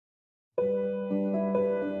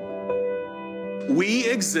We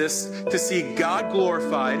exist to see God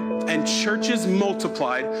glorified and churches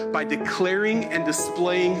multiplied by declaring and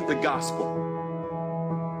displaying the gospel.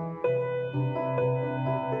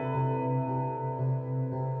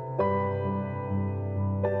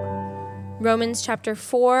 Romans chapter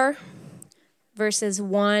 4, verses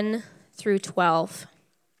 1 through 12.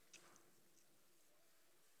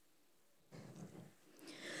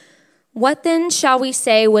 What then shall we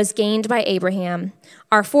say was gained by Abraham,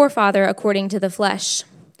 our forefather according to the flesh?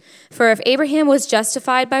 For if Abraham was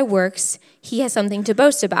justified by works, he has something to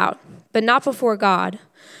boast about, but not before God.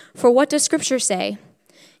 For what does Scripture say?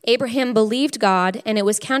 Abraham believed God, and it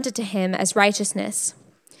was counted to him as righteousness.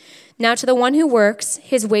 Now to the one who works,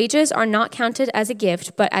 his wages are not counted as a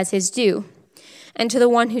gift, but as his due. And to the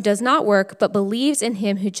one who does not work, but believes in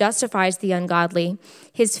him who justifies the ungodly,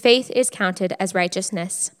 his faith is counted as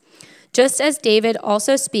righteousness. Just as David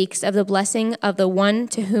also speaks of the blessing of the one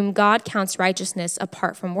to whom God counts righteousness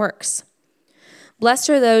apart from works. Blessed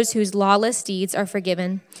are those whose lawless deeds are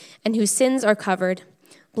forgiven, and whose sins are covered.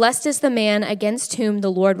 Blessed is the man against whom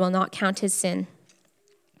the Lord will not count his sin.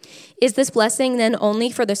 Is this blessing then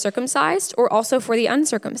only for the circumcised, or also for the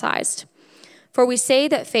uncircumcised? For we say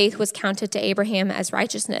that faith was counted to Abraham as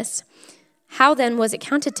righteousness. How then was it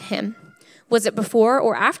counted to him? Was it before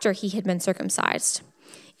or after he had been circumcised?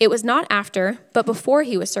 It was not after, but before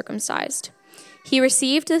he was circumcised. He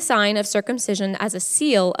received the sign of circumcision as a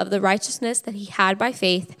seal of the righteousness that he had by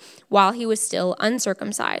faith while he was still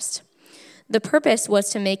uncircumcised. The purpose was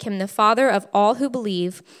to make him the father of all who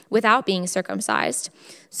believe without being circumcised,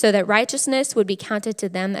 so that righteousness would be counted to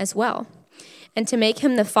them as well, and to make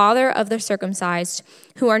him the father of the circumcised,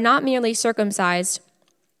 who are not merely circumcised,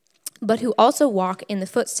 but who also walk in the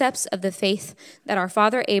footsteps of the faith that our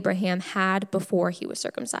father Abraham had before he was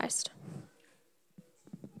circumcised.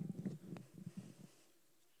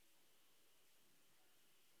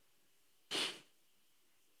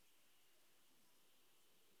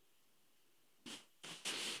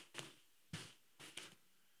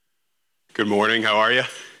 Good morning. How are you?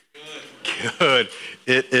 Good.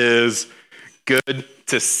 It is good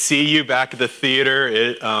to see you back at the theater.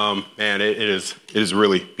 It is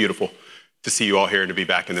really beautiful to see you all here and to be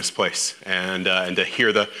back in this place and to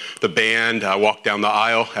hear the band. I walked down the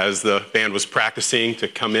aisle as the band was practicing to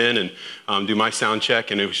come in and do my sound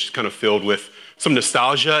check, and it was just kind of filled with some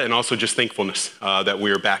nostalgia and also just thankfulness that we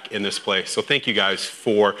are back in this place. So thank you guys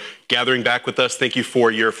for gathering back with us. Thank you for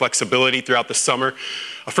your flexibility throughout the summer.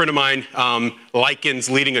 A friend of mine likens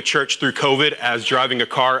leading a church through COVID as driving a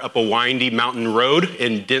car up a windy mountain road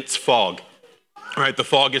in dense fog. All right, the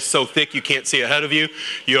fog is so thick you can't see ahead of you.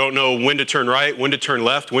 You don't know when to turn right, when to turn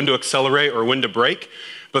left, when to accelerate, or when to brake.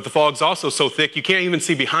 But the fog's also so thick you can't even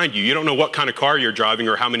see behind you. You don't know what kind of car you're driving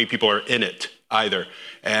or how many people are in it either.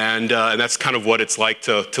 And that's kind of what it's like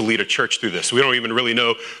to lead a church through this. We don't even really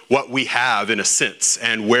know what we have in a sense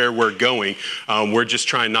and where we're going. We're just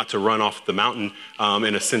trying not to run off the mountain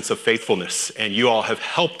in a sense of faithfulness. And you all have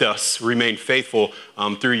helped us remain faithful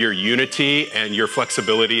through your unity and your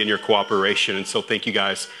flexibility and your cooperation. And so thank you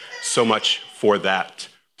guys so much for that.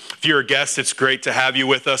 If you're a guest, it's great to have you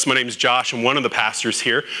with us. My name is Josh. I'm one of the pastors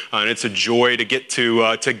here, and it's a joy to get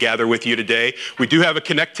to gather with you today. We do have a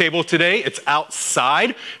Connect table today. It's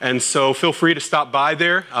outside, and so feel free to stop by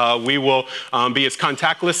there. We will be as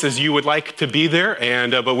contactless as you would like to be there,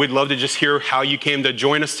 but we'd love to just hear how you came to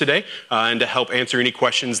join us today and to help answer any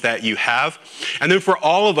questions that you have. And then for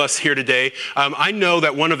all of us here today, I know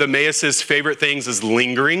that one of Emmaus's favorite things is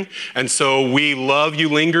lingering, and so we love you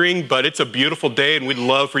lingering, but it's a beautiful day, and we'd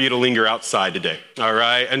love for you to linger outside today, all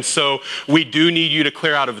right? And so we do need you to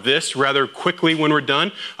clear out of this rather quickly when we're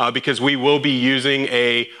done because we will be using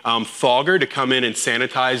a fogger to come in and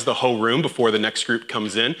sanitize the whole room before the next group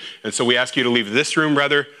comes in. And so we ask you to leave this room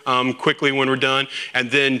rather quickly when we're done. And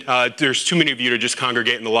then there's too many of you to just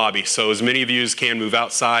congregate in the lobby. So as many of you as can move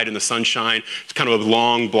outside in the sunshine. It's kind of a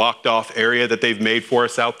long blocked off area that they've made for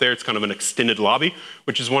us out there. It's kind of an extended lobby,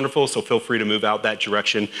 which is wonderful. So feel free to move out that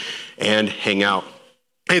direction and hang out.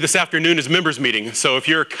 Hey, this afternoon is members meeting. So if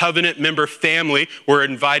you're a covenant member family, we're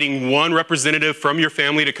inviting one representative from your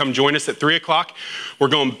family to come join us at 3 o'clock. We're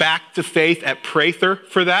going back to faith at Prather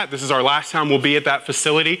for that. This is our last time we'll be at that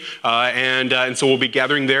facility. And so we'll be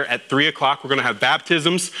gathering there at 3 o'clock. We're going to have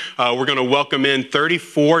baptisms. We're going to welcome in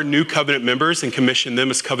 34 new covenant members and commission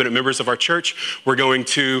them as covenant members of our church. We're going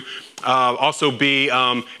to also be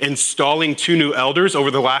installing 2 new elders.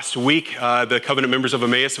 Over the last week, the covenant members of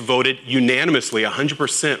Emmaus voted unanimously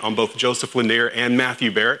 100% on both Joseph Lanier and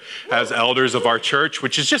Matthew Barrett as elders of our church,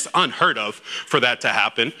 which is just unheard of for that to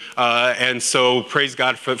happen. And so praise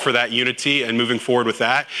God for that unity and moving forward with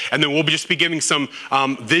that. And then we'll just be giving some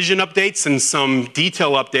vision updates and some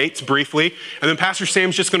detail updates briefly. And then Pastor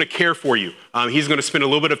Sam's just going to care for you. He's going to spend a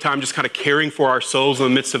little bit of time just kind of caring for our souls in the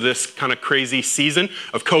midst of this kind of crazy season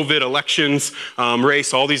of COVID, elections,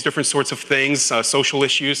 race, all these different sorts of things, social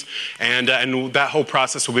issues. And that whole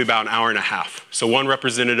process will be about an hour and a half. So one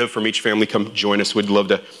representative from each family come join us. We'd love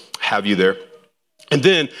to have you there. And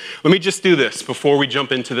then let me just do this before we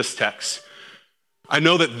jump into this text. I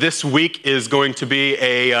know that this week is going to be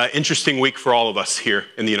an interesting week for all of us here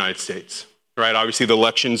in the United States. Right? Obviously, the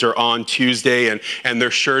elections are on Tuesday, and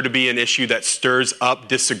there's sure to be an issue that stirs up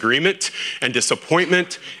disagreement and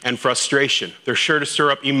disappointment and frustration. They're sure to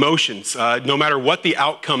stir up emotions. No matter what the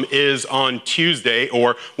outcome is on Tuesday,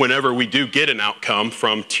 or whenever we do get an outcome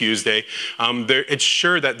from Tuesday, it's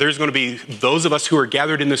sure that there's going to be those of us who are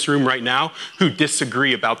gathered in this room right now who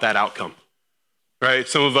disagree about that outcome. Right?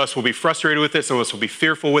 Some of us will be frustrated with it. Some of us will be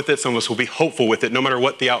fearful with it. Some of us will be hopeful with it, no matter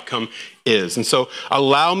what the outcome is. And so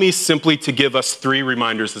allow me simply to give us 3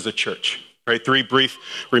 reminders as a church, right? 3 brief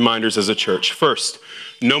reminders as a church. First,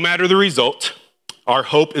 no matter the result, our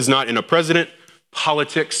hope is not in a president,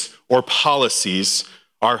 politics, or policies.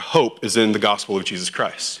 Our hope is in the gospel of Jesus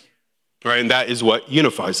Christ, right? And that is what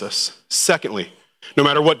unifies us. Secondly, no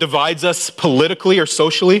matter what divides us politically or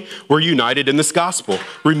socially, we're united in this gospel.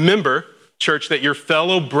 Remember, church, that your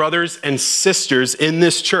fellow brothers and sisters in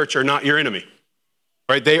this church are not your enemy,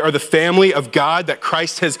 right? They are the family of God that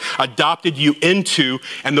Christ has adopted you into,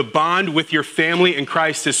 and the bond with your family in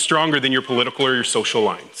Christ is stronger than your political or your social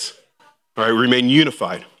lines. All right, remain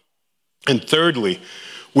unified. And thirdly,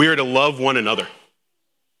 we are to love one another.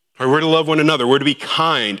 All right, we're to love one another. We're to be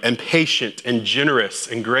kind and patient and generous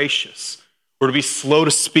and gracious. We're to be slow to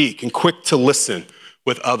speak and quick to listen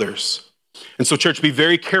with others. And so, church, be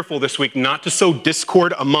very careful this week not to sow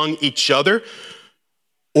discord among each other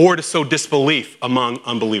or to sow disbelief among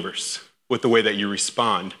unbelievers with the way that you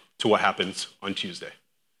respond to what happens on Tuesday.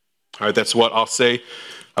 All right, that's what I'll say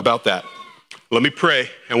about that. Let me pray,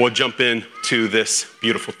 and we'll jump into this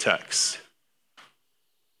beautiful text.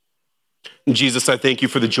 Jesus, I thank you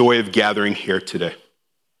for the joy of gathering here today.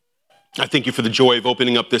 I thank you for the joy of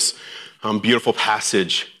opening up this beautiful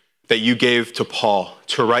passage that you gave to Paul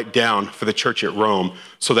to write down for the church at Rome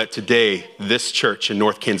so that today this church in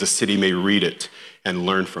North Kansas City may read it and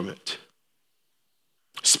learn from it.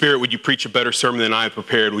 Spirit, would you preach a better sermon than I have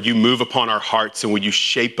prepared? Would you move upon our hearts, and would you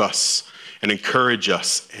shape us and encourage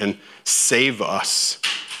us and save us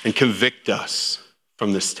and convict us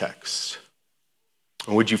from this text?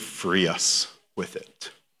 And would you free us with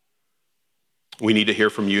it? We need to hear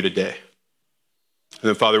from you today. And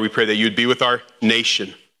then, Father, we pray that you'd be with our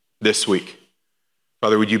nation this week.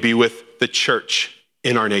 Father, would you be with the church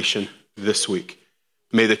in our nation this week?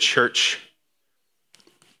 May the church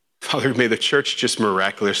just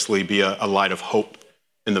miraculously be a light of hope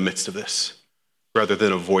in the midst of this, rather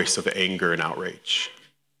than a voice of anger and outrage.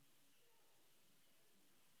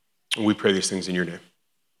 And we pray these things in your name.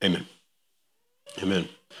 Amen. Amen.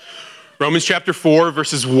 Romans chapter 4,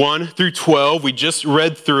 verses 1 through 12, we just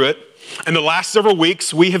read through it. In the last several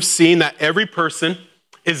weeks, we have seen that every person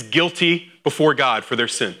is guilty before God for their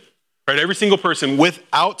sin. Right? Every single person,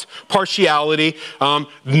 without partiality,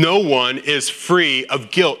 no one is free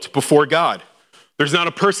of guilt before God. There's not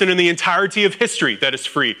a person in the entirety of history that is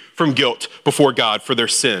free from guilt before God for their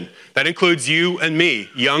sin. That includes you and me,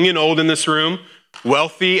 young and old in this room,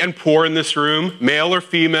 wealthy and poor in this room, male or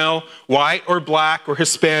female, white or black or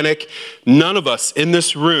Hispanic. None of us in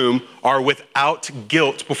this room are without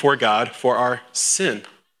guilt before God for our sin.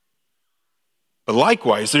 But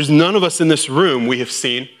likewise, there's none of us in this room, we have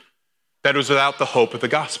seen, that is without the hope of the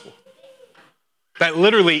gospel. That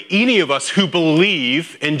literally any of us who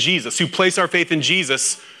believe in Jesus, who place our faith in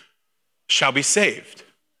Jesus, shall be saved.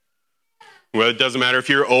 Well, it doesn't matter if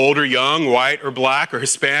you're old or young, white or black or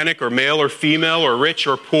Hispanic or male or female or rich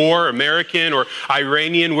or poor, American or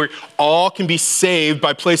Iranian. We all can be saved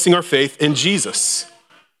by placing our faith in Jesus.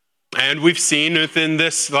 And we've seen within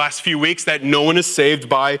this last few weeks that no one is saved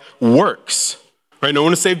by works. Right? No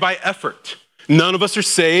one is saved by effort. None of us are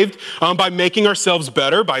saved by making ourselves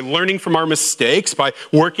better, by learning from our mistakes, by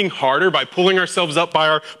working harder, by pulling ourselves up by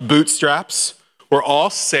our bootstraps. We're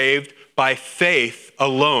all saved by faith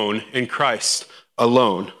alone in Christ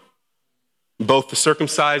alone. Both the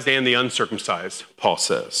circumcised and the uncircumcised, Paul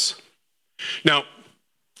says. Now,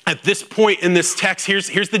 at this point in this text,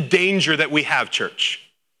 here's the danger that we have,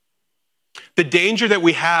 church. The danger that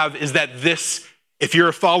we have is that this, if you're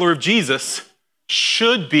a follower of Jesus,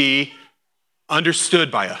 should be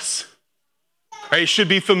understood by us. Right? It should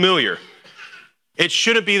be familiar. It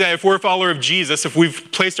shouldn't be that if we're a follower of Jesus, if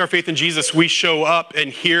we've placed our faith in Jesus, we show up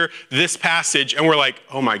and hear this passage and we're like,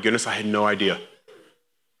 oh my goodness, I had no idea.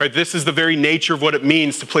 Right? This is the very nature of what it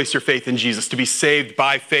means to place your faith in Jesus, to be saved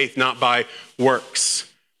by faith, not by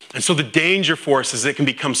works. And so the danger for us is it can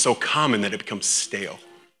become so common that it becomes stale.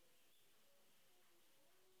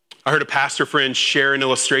 I heard a pastor friend share an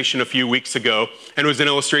illustration a few weeks ago, and it was an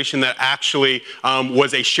illustration that actually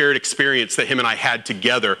was a shared experience that him and I had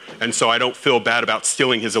together. And so I don't feel bad about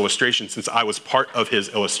stealing his illustration since I was part of his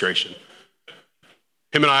illustration.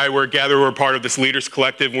 Him and I were part of this leaders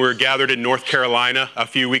collective. We were gathered in North Carolina a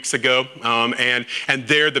few weeks ago. And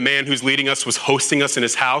there, the man who's leading us was hosting us in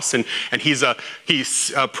his house. And he's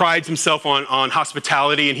prides himself on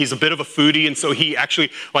hospitality, and he's a bit of a foodie. And so he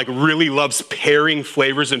actually really loves pairing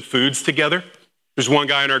flavors and foods together. There's one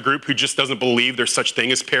guy in our group who just doesn't believe there's such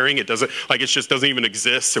thing as pairing. It just doesn't even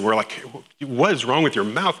exist. And we're like, what is wrong with your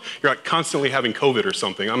mouth? You're constantly having COVID or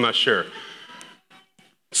something. I'm not sure.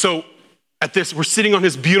 So we're sitting on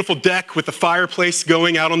his beautiful deck with the fireplace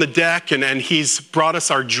going out on the deck, and he's brought us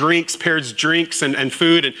our drinks, paired drinks and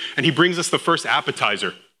food, and he brings us the first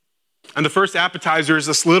appetizer. And the first appetizer is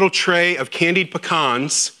this little tray of candied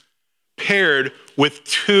pecans paired with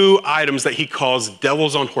two items that he calls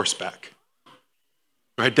devils on horseback.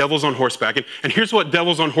 Right? Devils on horseback. And here's what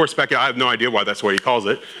devils on horseback, I have no idea why that's what he calls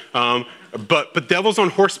it. But devils on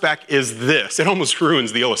horseback is this. It almost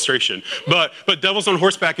ruins the illustration. But devils on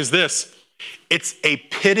horseback is this. It's a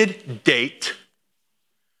pitted date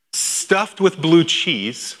stuffed with blue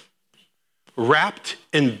cheese, wrapped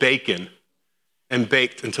in bacon, and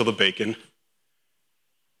baked until the bacon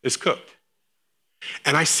is cooked.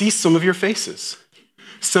 And I see some of your faces.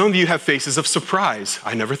 Some of you have faces of surprise.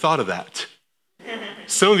 I never thought of that.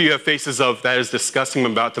 Some of you have faces of, that is disgusting,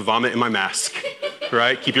 I'm about to vomit in my mask,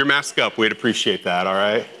 right? Keep your mask up. We'd appreciate that, all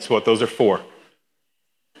right? That's what those are for.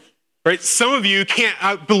 Right? Some of you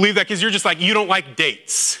can't believe that because you're just like, you don't like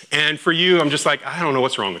dates. And for you, I'm just like, I don't know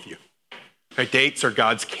what's wrong with you. Right? Dates are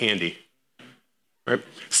God's candy. Right?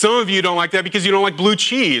 Some of you don't like that because you don't like blue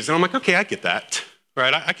cheese. And I'm like, okay, I get that.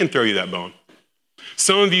 Right? I can throw you that bone.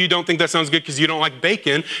 Some of you don't think that sounds good because you don't like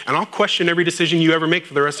bacon, and I'll question every decision you ever make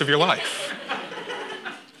for the rest of your life.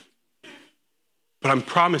 But I'm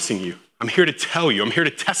promising you, I'm here to tell you, I'm here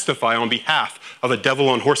to testify on behalf of a devil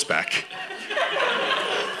on horseback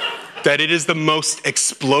that it is the most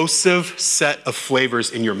explosive set of flavors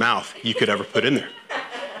in your mouth you could ever put in there.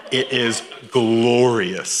 It is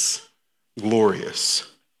glorious,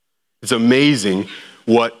 glorious. It's amazing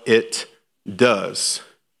what it does.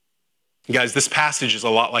 Guys, this passage is a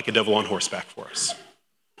lot like a devil on horseback for us.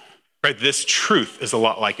 Right? This truth is a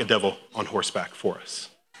lot like a devil on horseback for us.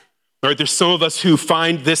 All right, there's some of us who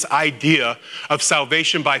find this idea of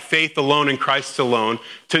salvation by faith alone in Christ alone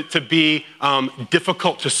to be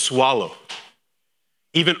difficult to swallow,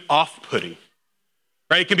 even off-putting.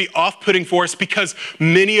 Right? It can be off-putting for us because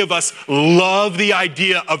many of us love the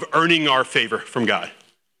idea of earning our favor from God.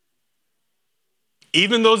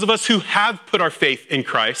 Even those of us who have put our faith in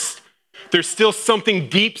Christ, there's still something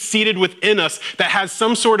deep-seated within us that has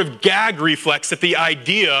some sort of gag reflex at the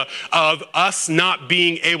idea of us not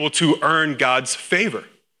being able to earn God's favor.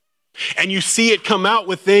 And you see it come out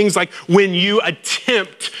with things like when you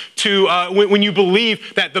attempt to, when you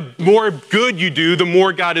believe that the more good you do, the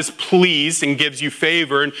more God is pleased and gives you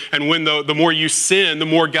favor. And when the more you sin, the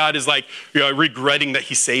more God is regretting that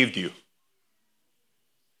he saved you.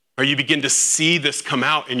 Or you begin to see this come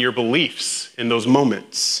out in your beliefs in those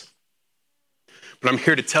moments. But I'm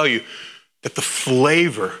here to tell you that the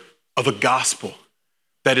flavor of a gospel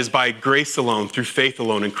that is by grace alone, through faith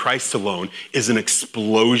alone, in Christ alone, is an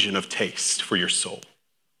explosion of taste for your soul.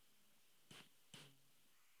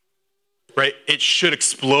 Right? It should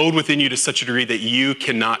explode within you to such a degree that you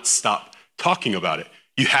cannot stop talking about it.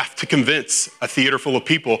 You have to convince a theater full of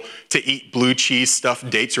people to eat blue cheese stuffed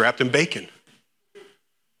dates wrapped in bacon.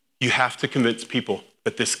 You have to convince people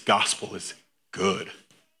that this gospel is good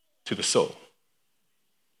to the soul.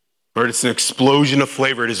 Lord, it's an explosion of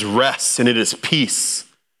flavor. It is rest, and it is peace,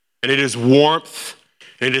 and it is warmth,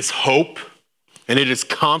 and it is hope, and it is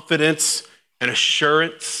confidence and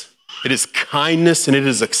assurance. It is kindness, and it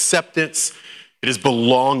is acceptance. It is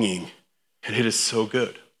belonging, and it is so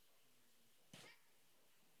good.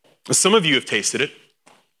 Some of you have tasted it.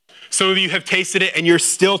 Some of you have tasted it, and you're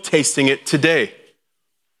still tasting it today.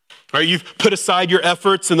 Right? You've put aside your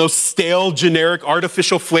efforts and those stale, generic,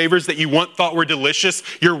 artificial flavors that you once thought were delicious,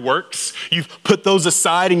 your works. You've put those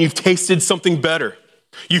aside and you've tasted something better.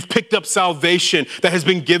 You've picked up salvation that has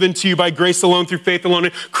been given to you by grace alone, through faith alone,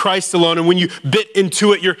 in Christ alone. And when you bit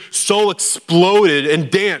into it, your soul exploded in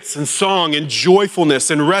dance and song and joyfulness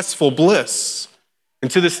and restful bliss. And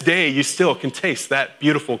to this day, you still can taste that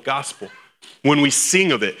beautiful gospel. When we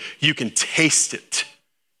sing of it, you can taste it.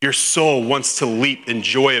 Your soul wants to leap in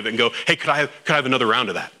joy of it and go, hey, could I have another round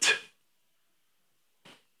of that?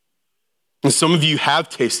 And some of you have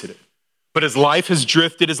tasted it. But as life has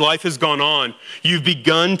drifted, as life has gone on, you've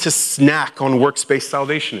begun to snack on works-based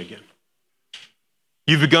salvation again.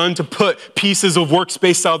 You've begun to put pieces of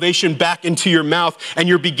works-based salvation back into your mouth, and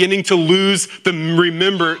you're beginning to lose the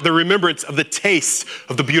remembrance of the taste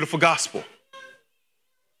of the beautiful gospel.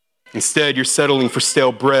 Instead, you're settling for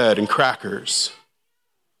stale bread and crackers.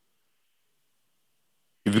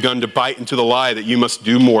 You've begun to bite into the lie that you must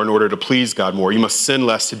do more in order to please God more. You must sin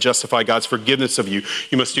less to justify God's forgiveness of you.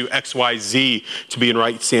 You must do X, Y, Z to be in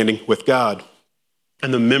right standing with God.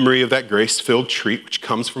 And the memory of that grace-filled treat, which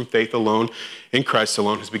comes from faith alone in Christ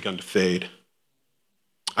alone, has begun to fade.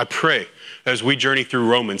 I pray that as we journey through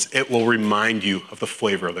Romans, it will remind you of the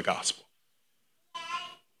flavor of the gospel.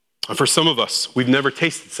 And for some of us, we've never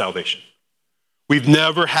tasted salvation. We've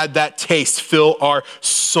never had that taste fill our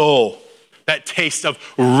soul. That taste of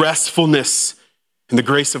restfulness in the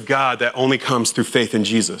grace of God that only comes through faith in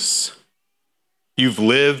Jesus. You've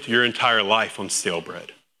lived your entire life on stale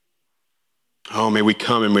bread. Oh, may we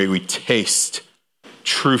come and may we taste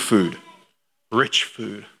true food, rich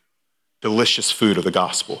food, delicious food of the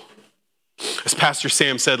gospel. As Pastor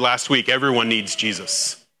Sam said last week, everyone needs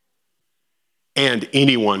Jesus. And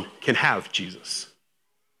anyone can have Jesus.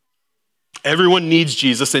 Everyone needs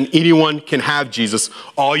Jesus and anyone can have Jesus.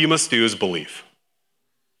 All you must do is believe.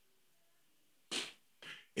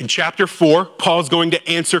 In chapter 4, Paul's going to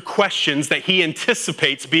answer questions that he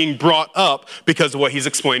anticipates being brought up because of what he's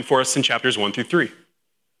explained for us in chapters 1 through 3.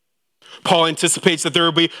 Paul anticipates that there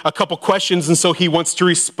will be a couple questions, and so he wants to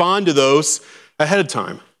respond to those ahead of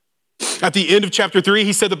time. At the end of chapter 3,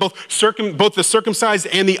 he said that both the circumcised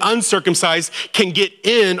and the uncircumcised can get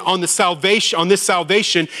in on this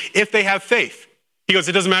salvation if they have faith. He goes,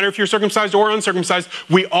 it doesn't matter if you're circumcised or uncircumcised.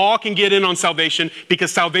 We all can get in on salvation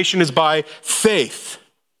because salvation is by faith.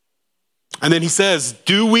 And then he says,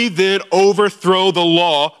 do we then overthrow the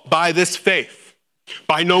law by this faith?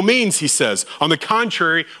 By no means, he says. On the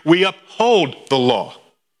contrary, we uphold the law.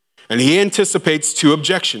 And he anticipates two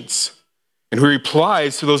objections. And he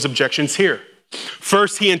replies to those objections here.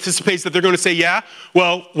 First, he anticipates that they're going to say, yeah,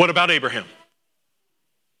 well, what about Abraham?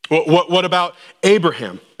 What about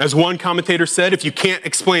Abraham? As one commentator said, if you can't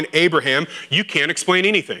explain Abraham, you can't explain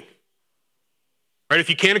anything. Right? If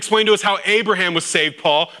you can't explain to us how Abraham was saved,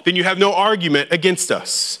 Paul, then you have no argument against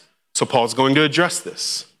us. So Paul's going to address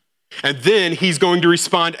this. And then he's going to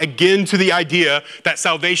respond again to the idea that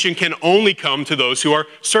salvation can only come to those who are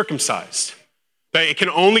circumcised. That it can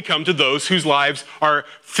only come to those whose lives are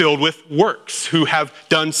filled with works, who have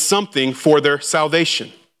done something for their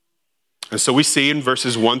salvation. And so we see in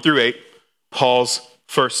verses 1 through 8, Paul's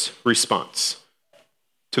first response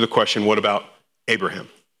to the question, what about Abraham?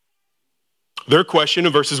 Their question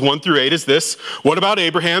in verses 1 through 8 is this: what about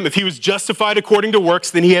Abraham? If he was justified according to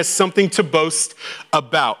works, then he has something to boast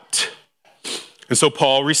about. And so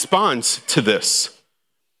Paul responds to this.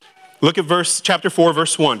 Look at chapter 4,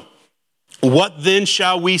 verse 1. What then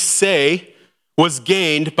shall we say was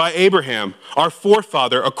gained by Abraham, our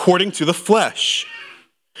forefather, according to the flesh?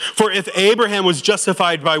 For if Abraham was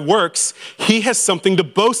justified by works, he has something to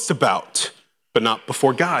boast about, but not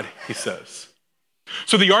before God, he says.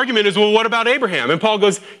 So the argument is, well, what about Abraham? And Paul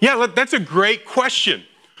goes, yeah, that's a great question.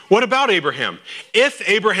 What about Abraham? If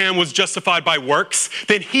Abraham was justified by works,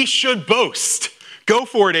 then he should boast. Go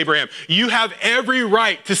for it, Abraham. You have every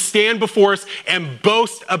right to stand before us and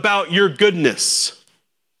boast about your goodness.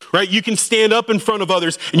 Right? You can stand up in front of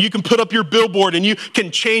others and you can put up your billboard and you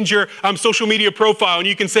can change your social media profile and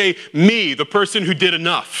you can say, me, the person who did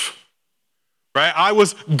enough. Right? I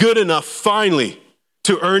was good enough finally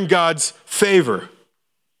to earn God's favor.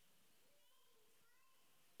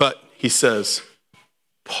 But he says,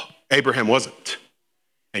 Abraham wasn't,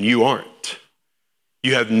 and you aren't.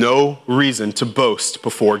 You have no reason to boast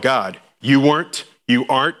before God. You weren't, you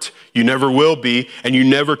aren't, you never will be, and you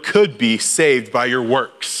never could be saved by your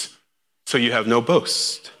works. So you have no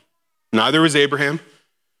boast. Neither was Abraham.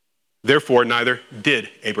 Therefore, neither did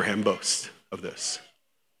Abraham boast of this.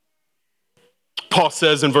 Paul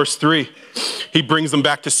says in verse 3, he brings them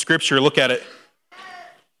back to Scripture. Look at it.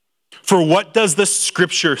 For what does the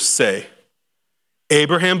scripture say?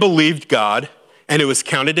 Abraham believed God, and it was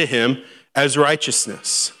counted to him as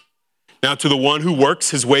righteousness. Now to the one who works,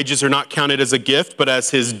 his wages are not counted as a gift, but as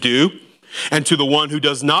his due. And to the one who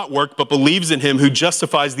does not work, but believes in him who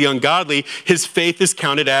justifies the ungodly, his faith is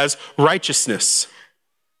counted as righteousness.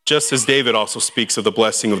 Just as David also speaks of the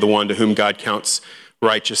blessing of the one to whom God counts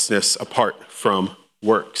righteousness apart from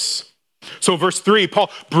works. So verse 3,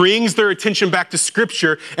 Paul brings their attention back to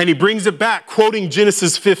Scripture, and he brings it back, quoting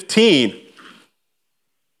Genesis 15.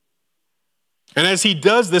 And as he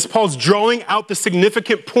does this, Paul's drawing out the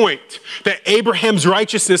significant point that Abraham's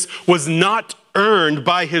righteousness was not earned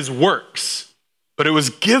by his works, but it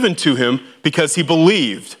was given to him because he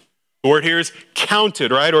believed. The word here is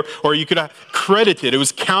counted, right? Or you could have credited. It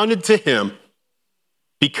was counted to him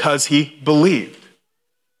because he believed.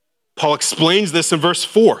 Paul explains this in verse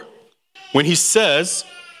 4 when he says,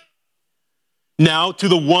 now to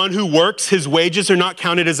the one who works, his wages are not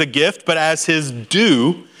counted as a gift, but as his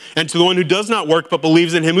due. And to the one who does not work, but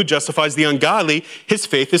believes in him who justifies the ungodly, his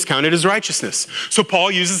faith is counted as righteousness. So Paul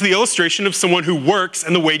uses the illustration of someone who works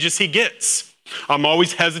and the wages he gets. I'm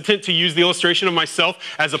always hesitant to use the illustration of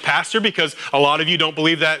myself as a pastor because a lot of you don't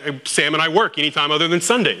believe that Sam and I work anytime other than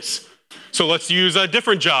Sundays. So let's use a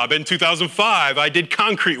different job. In 2005, I did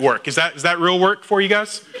concrete work. Is that real work for you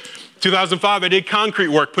guys? 2005, I did concrete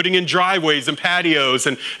work, putting in driveways and patios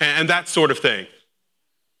and that sort of thing.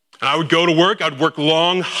 And I would go to work. I'd work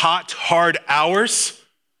long, hot, hard hours.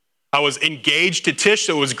 I was engaged to Tish,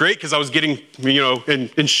 so it was great because I was getting,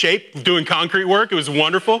 in shape doing concrete work. It was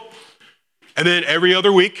wonderful. And then every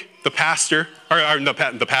other week, the pastor,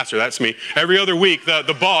 that's me. Every other week,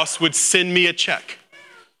 the boss would send me a check,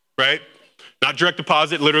 right? Not direct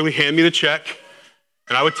deposit, literally hand me the check.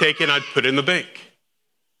 And I would take it and I'd put it in the bank.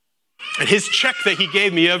 And his check that he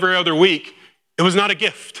gave me every other week, it was not a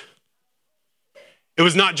gift. It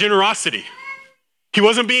was not generosity. He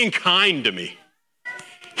wasn't being kind to me.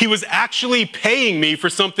 He was actually paying me for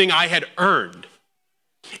something I had earned.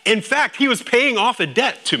 In fact, he was paying off a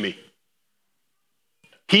debt to me.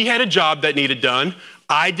 He had a job that needed done.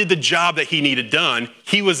 I did the job that he needed done.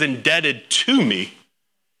 He was indebted to me.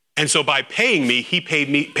 And so by paying me, he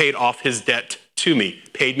paid off his debt to me,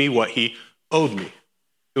 paid me what he owed me.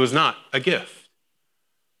 It was not a gift.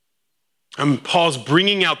 And Paul's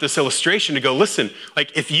bringing out this illustration to go, listen,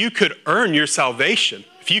 like if you could earn your salvation,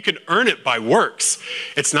 if you could earn it by works,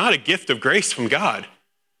 it's not a gift of grace from God.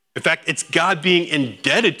 In fact, it's God being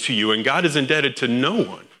indebted to you, and God is indebted to no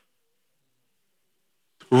one.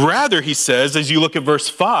 Rather, he says, as you look at verse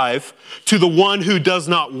 5, to the one who does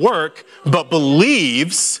not work, but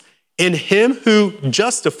believes in him who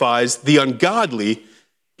justifies the ungodly,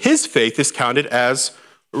 his faith is counted as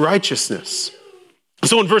righteousness.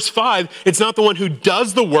 So in verse 5, it's not the one who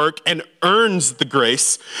does the work and earns the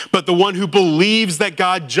grace, but the one who believes that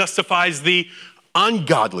God justifies the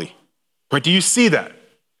ungodly. Right? Do you see that?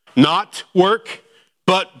 Not work,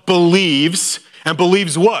 but believes. And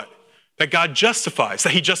believes what? That God justifies.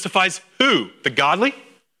 That he justifies who? The godly?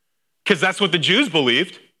 Because that's what the Jews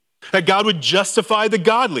believed. That God would justify the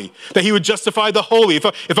godly. That he would justify the holy. If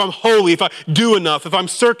I'm holy, if I do enough, if I'm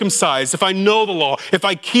circumcised, if I know the law, if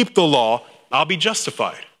I keep the law, I'll be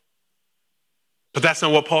justified. But that's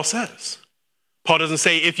not what Paul says. Paul doesn't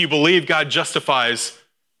say if you believe God justifies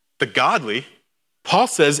the godly. Paul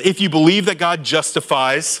says if you believe that God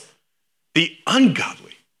justifies the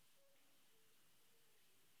ungodly.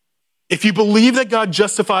 If you believe that God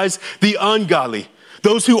justifies the ungodly,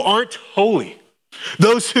 those who aren't holy,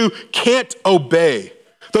 those who can't obey,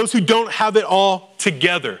 those who don't have it all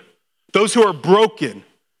together, those who are broken,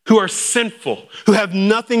 who are sinful, who have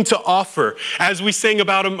nothing to offer. As we sung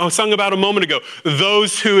about a moment ago,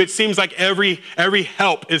 those who it seems like every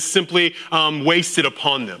help is simply wasted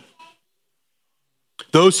upon them.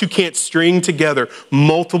 Those who can't string together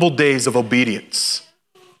multiple days of obedience.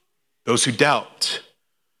 Those who doubt.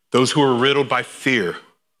 Those who are riddled by fear.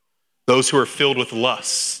 Those who are filled with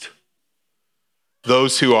lust.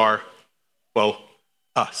 Those who are,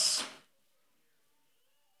 us.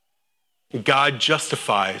 God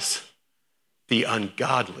justifies the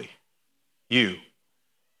ungodly, you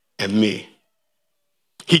and me.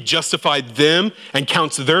 He justified them and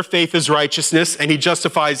counts their faith as righteousness, and he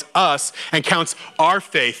justifies us and counts our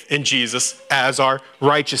faith in Jesus as our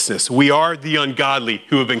righteousness. We are the ungodly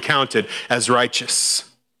who have been counted as righteous.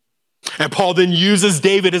 And Paul then uses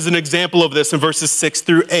David as an example of this in verses 6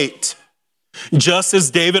 through 8. Just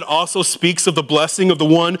as David also speaks of the blessing of the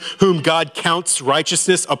one whom God counts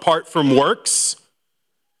righteousness apart from works,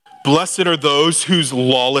 blessed are those whose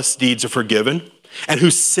lawless deeds are forgiven and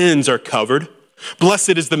whose sins are covered.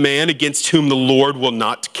 Blessed is the man against whom the Lord will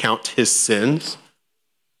not count his sins.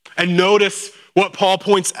 And notice what Paul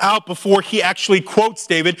points out before he actually quotes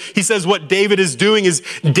David. He says what David is doing is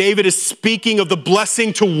David is speaking of the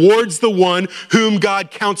blessing towards the one whom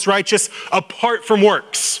God counts righteous apart from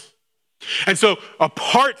works. And so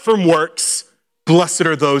apart from works, blessed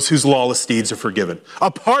are those whose lawless deeds are forgiven.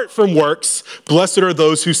 Apart from works, blessed are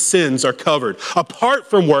those whose sins are covered. Apart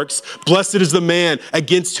from works, blessed is the man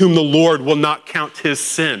against whom the Lord will not count his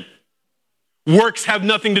sin. Works have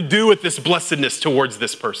nothing to do with this blessedness towards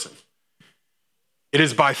this person. It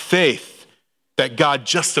is by faith that God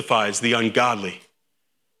justifies the ungodly.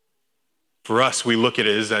 For us, we look at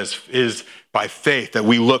it as by faith that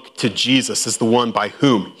we look to Jesus as the one by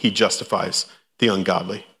whom he justifies the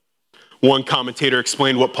ungodly. One commentator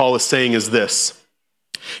explained what Paul is saying is this: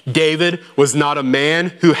 David was not a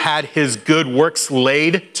man who had his good works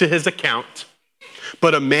laid to his account,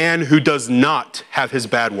 but a man who does not have his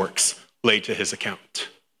bad works laid to his account.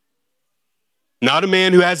 Not a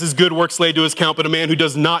man who has his good works laid to his account, but a man who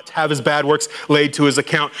does not have his bad works laid to his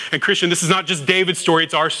account. And Christian, this is not just David's story,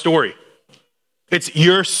 it's our story. It's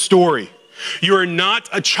your story. You are not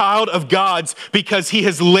a child of God's because he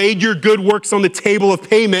has laid your good works on the table of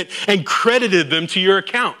payment and credited them to your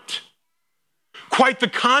account. Quite the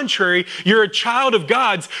contrary, you're a child of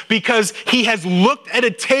God's because he has looked at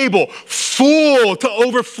a table full to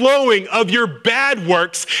overflowing of your bad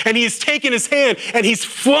works, and he has taken his hand and he's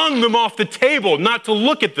flung them off the table not to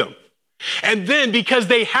look at them. And then because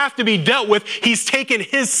they have to be dealt with, he's taken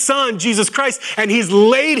his son, Jesus Christ, and he's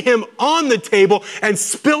laid him on the table and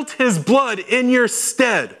spilt his blood in your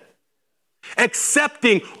stead,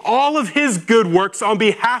 accepting all of his good works on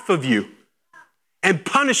behalf of you and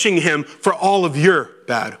punishing him for all of your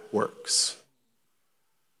bad works.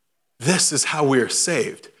 This is how we are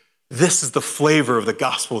saved. This is the flavor of the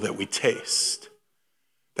gospel that we taste.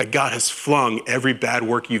 That God has flung every bad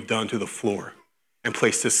work you've done to the floor and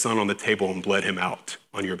placed his son on the table and bled him out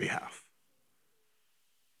on your behalf.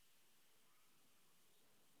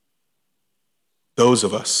 Those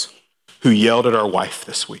of us who yelled at our wife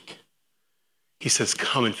this week, he says,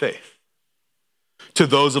 come in faith. To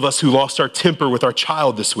those of us who lost our temper with our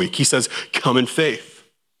child this week, he says, come in faith.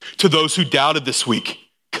 To those who doubted this week,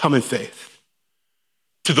 come in faith.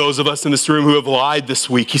 To those of us in this room who have lied this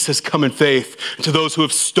week, he says, come in faith. To those who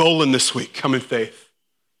have stolen this week, come in faith.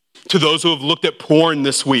 To those who have looked at porn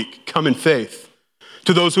this week, come in faith.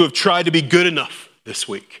 To those who have tried to be good enough this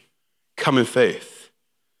week, come in faith.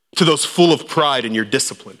 To those full of pride in your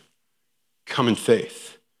discipline, come in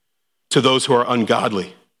faith. To those who are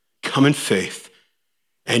ungodly, come in faith.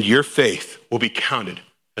 And your faith will be counted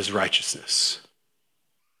as righteousness.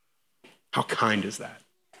 How kind is that?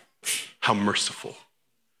 How merciful,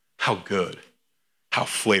 how good, how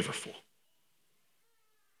flavorful.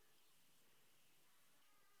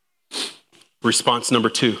 Response number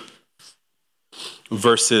 2,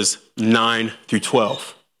 verses 9 through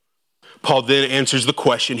 12. Paul then answers the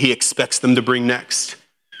question he expects them to bring next.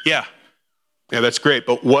 Yeah, that's great,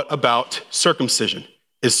 but what about circumcision?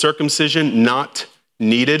 Is circumcision not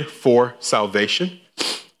needed for salvation?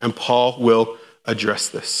 And Paul will address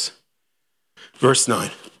this. Verse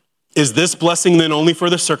 9. Is this blessing then only for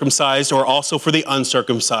the circumcised or also for the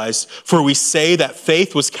uncircumcised? For we say that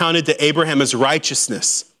faith was counted to Abraham as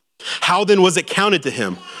righteousness. How then was it counted to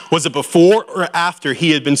him? Was it before or after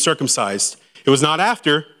he had been circumcised? It was not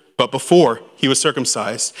after, but before he was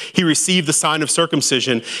circumcised. He received the sign of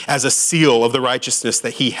circumcision as a seal of the righteousness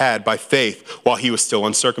that he had by faith while he was still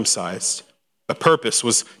uncircumcised. The purpose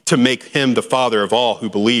was to make him the father of all who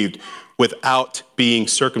believed without being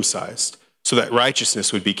circumcised, so that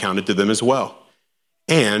righteousness would be counted to them as well,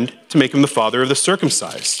 and to make him the father of the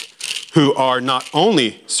circumcised, who are not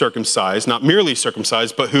only circumcised, not merely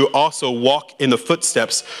circumcised, but who also walk in the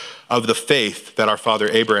footsteps of the faith that our father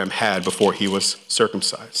Abraham had before he was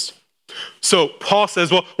circumcised. So Paul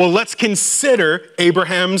says, well, let's consider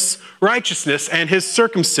Abraham's righteousness and his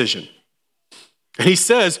circumcision. And he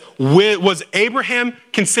says, was Abraham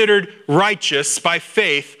considered righteous by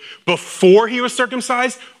faith before he was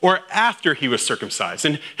circumcised or after he was circumcised?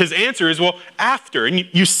 And his answer is, well, after. And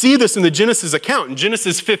you see this in the Genesis account. In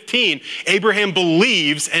Genesis 15, Abraham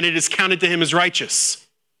believes and it is counted to him as righteous.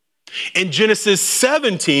 In Genesis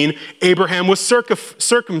 17, Abraham was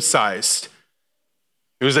circumcised.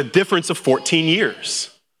 It was a difference of 14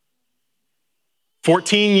 years.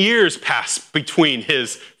 14 years passed between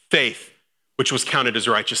his faith, which was counted as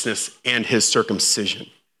righteousness, and his circumcision.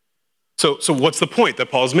 So what's the point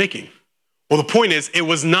that Paul's making? Well, the point is it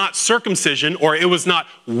was not circumcision or it was not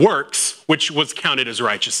works, which was counted as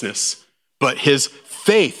righteousness, but his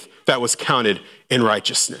faith that was counted in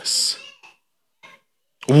righteousness.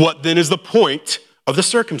 What then is the point of the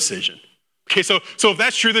circumcision? Okay, so if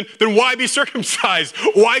that's true, then why be circumcised?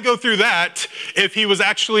 Why go through that if he was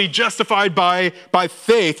actually justified by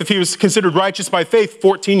faith, if he was considered righteous by faith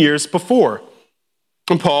 14 years before?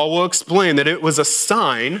 And Paul will explain that it was a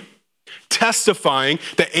sign testifying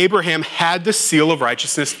that Abraham had the seal of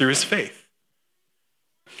righteousness through his faith.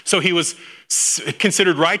 So he was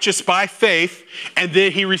considered righteous by faith, and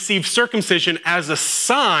then he received circumcision as a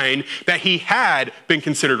sign that he had been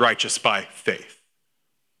considered righteous by faith.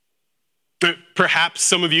 Perhaps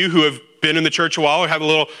some of you who have been in the church a while or have a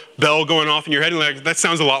little bell going off in your head and like, that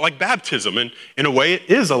sounds a lot like baptism, and in a way it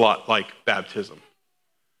is a lot like baptism.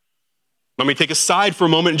 Let me take a side for a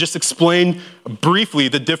moment and just explain briefly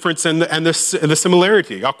the difference and the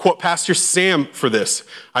similarity. I'll quote Pastor Sam for this.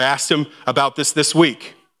 I asked him about this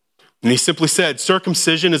week. And he simply said,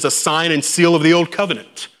 circumcision is a sign and seal of the old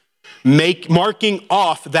covenant, marking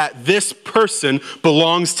off that this person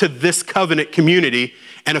belongs to this covenant community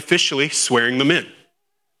and officially swearing them in.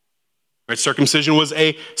 Right? Circumcision was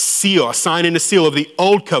a seal, a sign and a seal of the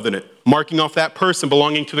old covenant, marking off that person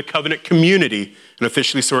belonging to the covenant community and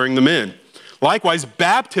officially swearing them in. Likewise,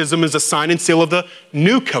 baptism is a sign and seal of the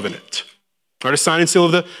new covenant. Right, a sign and seal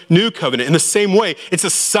of the new covenant. In the same way, it's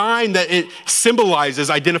a sign that it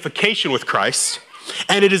symbolizes identification with Christ,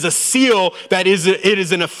 and it is a seal that it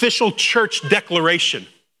is an official church declaration.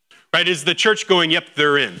 Right? Is the church going, yep,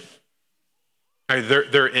 they're in. Right,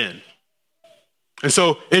 they're in. And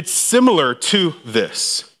so it's similar to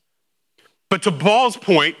this. But to Paul's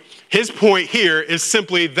point, his point here is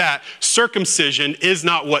simply that circumcision is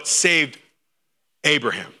not what saved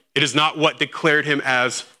Abraham. It is not what declared him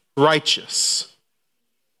as righteous.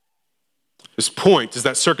 His point is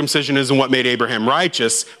that circumcision isn't what made Abraham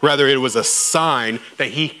righteous. Rather, it was a sign that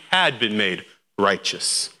he had been made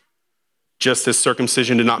righteous. Just as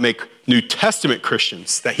circumcision did not make New Testament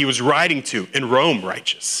Christians that he was writing to in Rome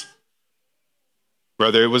righteous.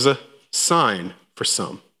 Rather, it was a sign for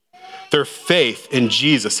some. Their faith in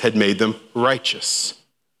Jesus had made them righteous.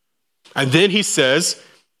 And then he says,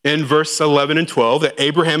 in verse 11 and 12, that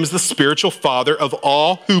Abraham is the spiritual father of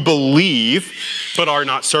all who believe but are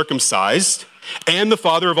not circumcised, and the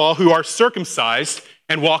father of all who are circumcised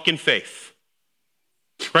and walk in faith.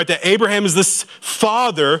 Right? That Abraham is this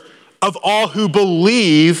father of all who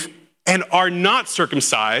believe and are not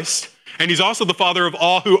circumcised, and he's also the father of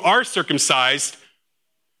all who are circumcised,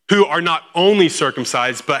 who are not only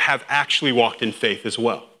circumcised, but have actually walked in faith as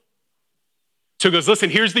well. So he goes, listen,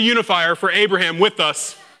 here's the unifier for Abraham with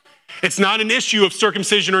us. It's not an issue of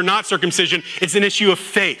circumcision or not circumcision. It's an issue of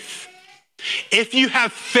faith. If you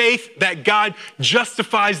have faith that God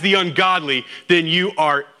justifies the ungodly, then you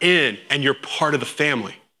are in and you're part of the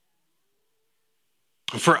family.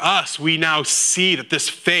 For us, we now see that this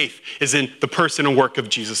faith is in the person and work of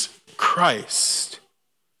Jesus Christ.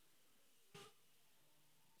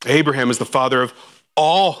 Abraham is the father of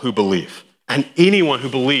all who believe, and anyone who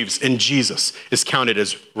believes in Jesus is counted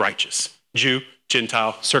as righteous. Jew,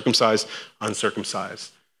 Gentile, circumcised,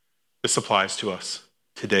 uncircumcised. This applies to us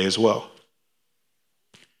today as well.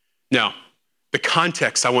 Now, the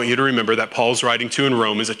context I want you to remember that Paul's writing to in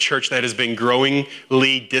Rome is a church that has been growingly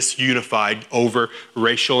disunified over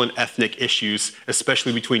racial and ethnic issues,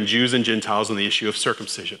 especially between Jews and Gentiles on the issue of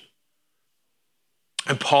circumcision.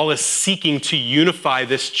 And Paul is seeking to unify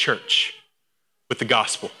this church with the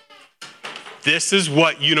gospel. This is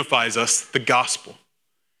what unifies us, the gospel.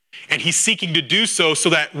 And he's seeking to do so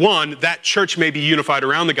that, one, that church may be unified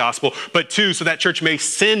around the gospel, but two, so that church may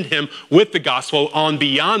send him with the gospel on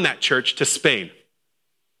beyond that church to Spain.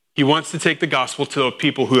 He wants to take the gospel to the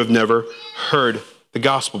people who have never heard the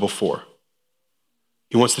gospel before.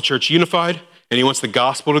 He wants the church unified, and he wants the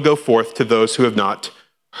gospel to go forth to those who have not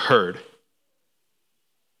heard.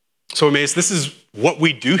 So, Emmaus, this is what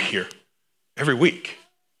we do here every week.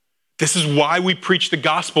 This is why we preach the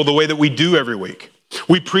gospel the way that we do every week.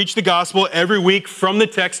 We preach the gospel every week from the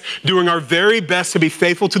text, doing our very best to be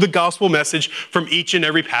faithful to the gospel message from each and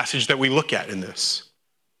every passage that we look at in this.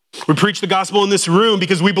 We preach the gospel in this room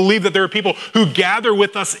because we believe that there are people who gather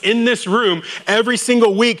with us in this room every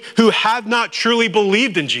single week who have not truly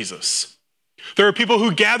believed in Jesus. There are people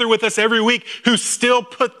who gather with us every week who still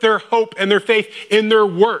put their hope and their faith in their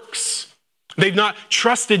works. They've not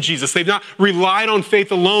trusted Jesus. They've not relied on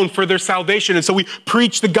faith alone for their salvation. And so we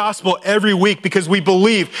preach the gospel every week because we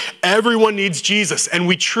believe everyone needs Jesus. And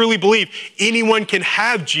we truly believe anyone can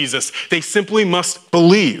have Jesus. They simply must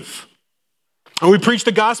believe. And we preach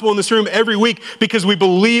the gospel in this room every week because we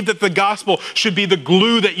believe that the gospel should be the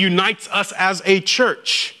glue that unites us as a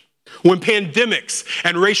church. when pandemics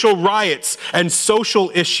and racial riots and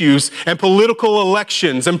social issues and political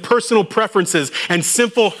elections and personal preferences and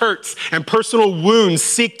sinful hurts and personal wounds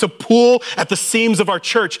seek to pull at the seams of our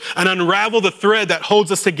church and unravel the thread that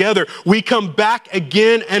holds us together, we come back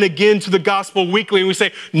again and again to the gospel weekly and we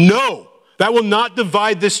say, no, that will not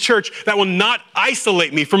divide this church. That will not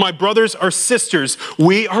isolate me from my brothers or sisters.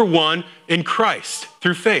 We are one in Christ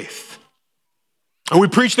through faith. And we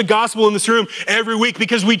preach the gospel in this room every week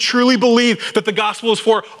because we truly believe that the gospel is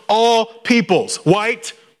for all peoples,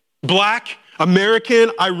 white, black, American,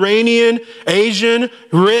 Iranian, Asian,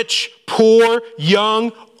 rich, poor,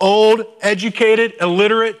 young, old, educated,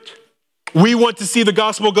 illiterate. We want to see the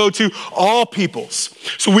gospel go to all peoples.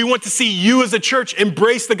 So we want to see you as a church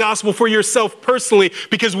embrace the gospel for yourself personally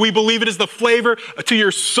because we believe it is the flavor to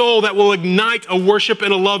your soul that will ignite a worship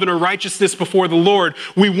and a love and a righteousness before the Lord.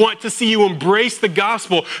 We want to see you embrace the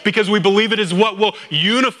gospel because we believe it is what will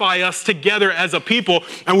unify us together as a people.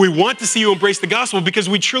 And we want to see you embrace the gospel because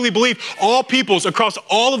we truly believe all peoples across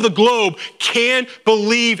all of the globe can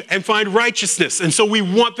believe and find righteousness. And so we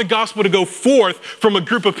want the gospel to go forth from a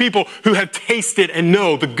group of people who have tasted and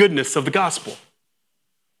know the goodness of the gospel.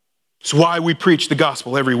 It's why we preach the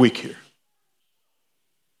gospel every week here.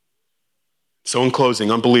 So in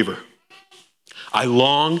closing, unbeliever, I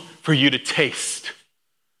long for you to taste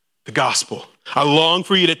the gospel. I long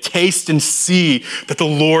for you to taste and see that the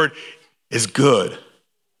Lord is good.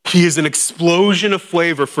 He is an explosion of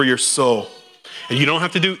flavor for your soul. And you don't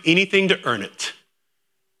have to do anything to earn it.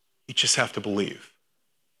 You just have to believe.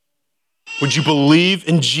 Would you believe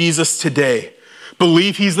in Jesus today?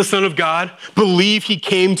 Believe he's the Son of God. Believe he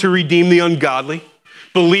came to redeem the ungodly.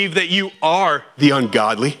 Believe that you are the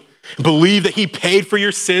ungodly. Believe that he paid for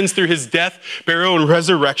your sins through his death, burial, and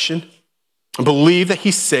resurrection. And believe that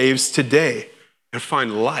he saves today and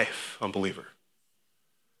find life, unbeliever.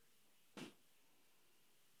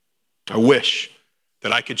 I wish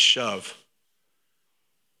that I could shove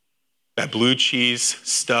that blue cheese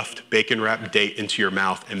stuffed bacon wrapped date into your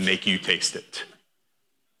mouth and make you taste it.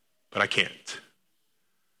 But I can't.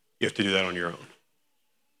 You have to do that on your own.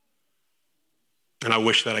 And I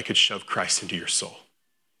wish that I could shove Christ into your soul.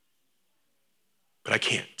 But I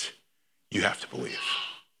can't. You have to believe.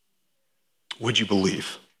 Would you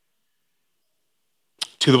believe?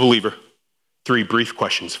 To the believer, 3 brief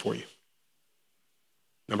questions for you.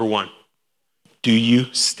 Number 1, do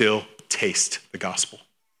you still taste the gospel?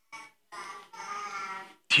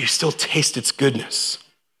 Do you still taste its goodness?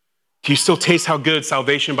 Do you still taste how good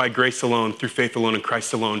salvation by grace alone, through faith alone, in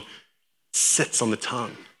Christ alone sits on the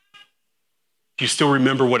tongue? Do you still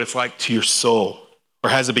remember what it's like to your soul, or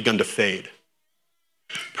has it begun to fade?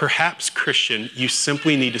 Perhaps, Christian, you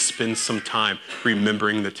simply need to spend some time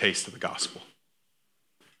remembering the taste of the gospel.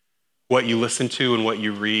 What you listen to and what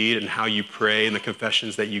you read and how you pray and the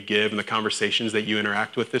confessions that you give and the conversations that you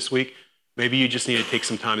interact with this week, maybe you just need to take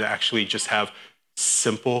some time to actually just have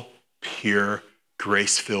simple, pure,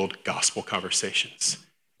 grace-filled gospel conversations.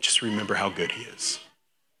 Just remember how good he is.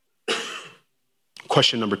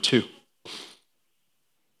 Question number 2.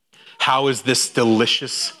 How is this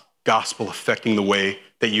delicious gospel affecting the way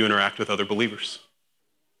that you interact with other believers?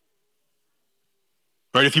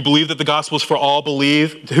 Right? If you believe that the gospel is for all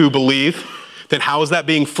who believe, then how is that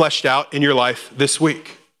being fleshed out in your life this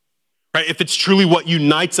week? Right? If it's truly what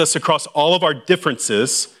unites us across all of our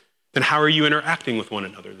differences, then how are you interacting with one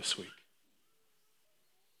another this week?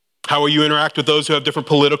 How will you interact with those who have different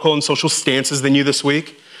political and social stances than you this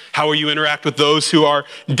week? How will you interact with those who are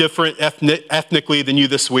different ethnically than you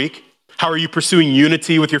this week? How are you pursuing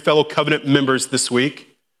unity with your fellow covenant members this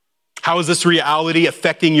week? How is this reality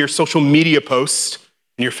affecting your social media posts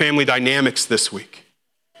and your family dynamics this week?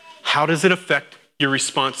 How does it affect your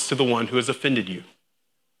response to the one who has offended you?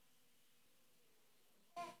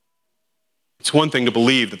 It's one thing to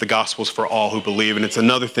believe that the gospel is for all who believe, and it's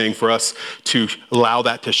another thing for us to allow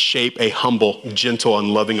that to shape a humble, gentle,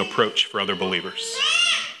 and loving approach for other believers.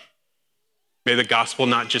 May the gospel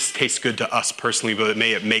not just taste good to us personally, but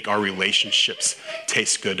may it make our relationships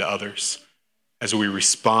taste good to others as we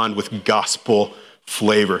respond with gospel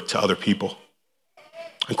flavor to other people.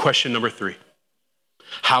 And question number 3,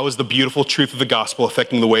 how is the beautiful truth of the gospel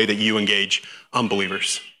affecting the way that you engage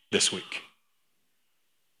unbelievers this week?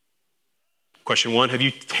 Question 1, have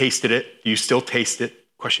you tasted it? Do you still taste it?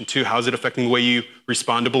 Question 2, how is it affecting the way you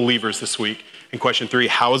respond to believers this week? And question 3,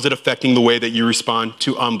 how is it affecting the way that you respond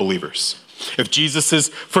to unbelievers?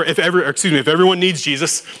 If everyone needs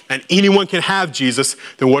Jesus and anyone can have Jesus,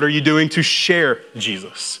 then what are you doing to share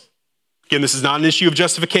Jesus? Again, this is not an issue of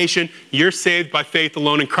justification. You're saved by faith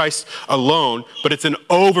alone in Christ alone, but it's an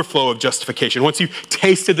overflow of justification. Once you've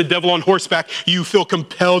tasted the devil on horseback, you feel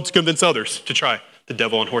compelled to convince others to try the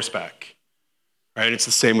devil on horseback. Right? And it's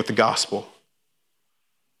the same with the gospel.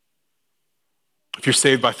 If you're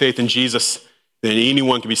saved by faith in Jesus, then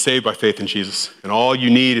anyone can be saved by faith in Jesus. And all you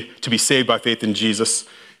need to be saved by faith in Jesus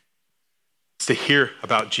is to hear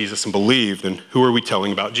about Jesus and believe. Then who are we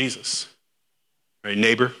telling about Jesus? Right?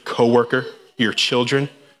 Neighbor, coworker, your children.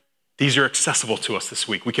 These are accessible to us this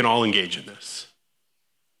week. We can all engage in this.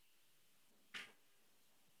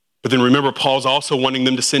 But then remember, Paul's also wanting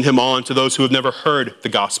them to send him on to those who have never heard the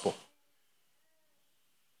gospel.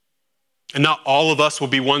 And not all of us will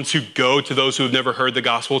be ones who go to those who have never heard the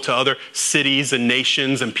gospel, to other cities and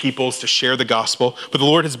nations and peoples to share the gospel. But the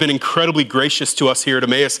Lord has been incredibly gracious to us here at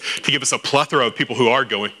Emmaus to give us a plethora of people who are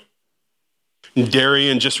going. And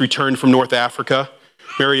Darian just returned from North Africa.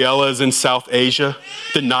 Mariella is in South Asia.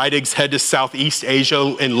 The Neidigs head to Southeast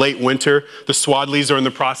Asia in late winter. The Swadleys are in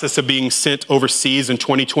the process of being sent overseas in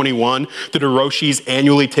 2021. The Deroshis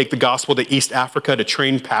annually take the gospel to East Africa to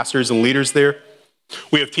train pastors and leaders there.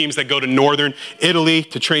 We have teams that go to northern Italy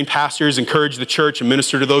to train pastors, encourage the church, and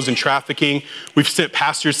minister to those in trafficking. We've sent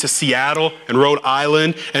pastors to Seattle and Rhode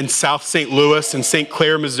Island and South St. Louis and St.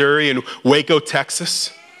 Clair, Missouri and Waco,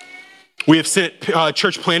 Texas. We have sent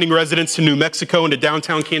church planting residents to New Mexico and to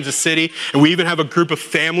downtown Kansas City. And we even have a group of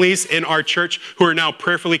families in our church who are now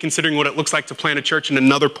prayerfully considering what it looks like to plant a church in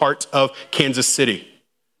another part of Kansas City.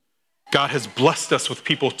 God has blessed us with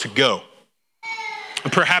people to go.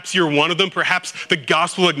 And perhaps you're one of them. Perhaps the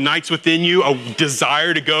gospel ignites within you a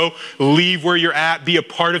desire to go, leave where you're at, be a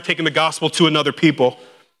part of taking the gospel to another people.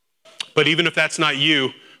 But even if that's not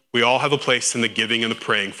you, we all have a place in the giving and the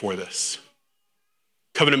praying for this.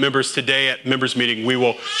 Covenant members, today at members meeting, we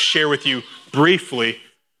will share with you briefly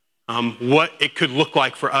what it could look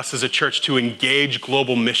like for us as a church to engage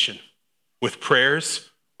global mission with prayers,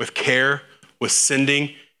 with care, with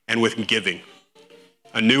sending, and with giving.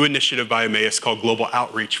 A new initiative by Emmaus called Global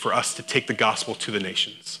Outreach for us to take the gospel to the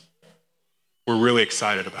nations. We're really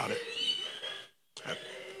excited about it.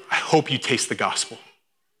 I hope you taste the gospel.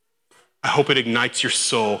 I hope it ignites your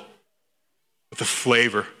soul with the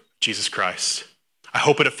flavor of Jesus Christ. I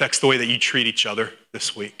hope it affects the way that you treat each other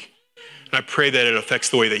this week. And I pray that it affects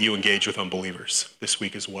the way that you engage with unbelievers this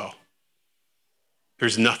week as well.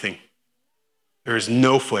 There's nothing, there is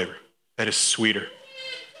no flavor that is sweeter,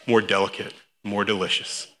 more delicate, more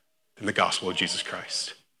delicious than the gospel of Jesus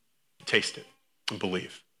Christ. Taste it and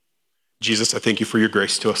believe. Jesus, I thank you for your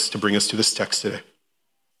grace to us to bring us to this text today.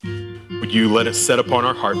 Would you let it set upon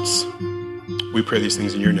our hearts? We pray these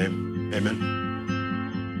things in your name. Amen.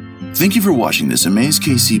 Thank you for watching this Emmaus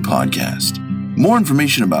KC podcast. More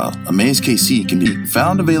information about Emmaus KC can be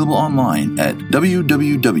found available online at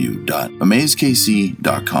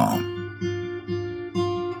www.emmauskc.com.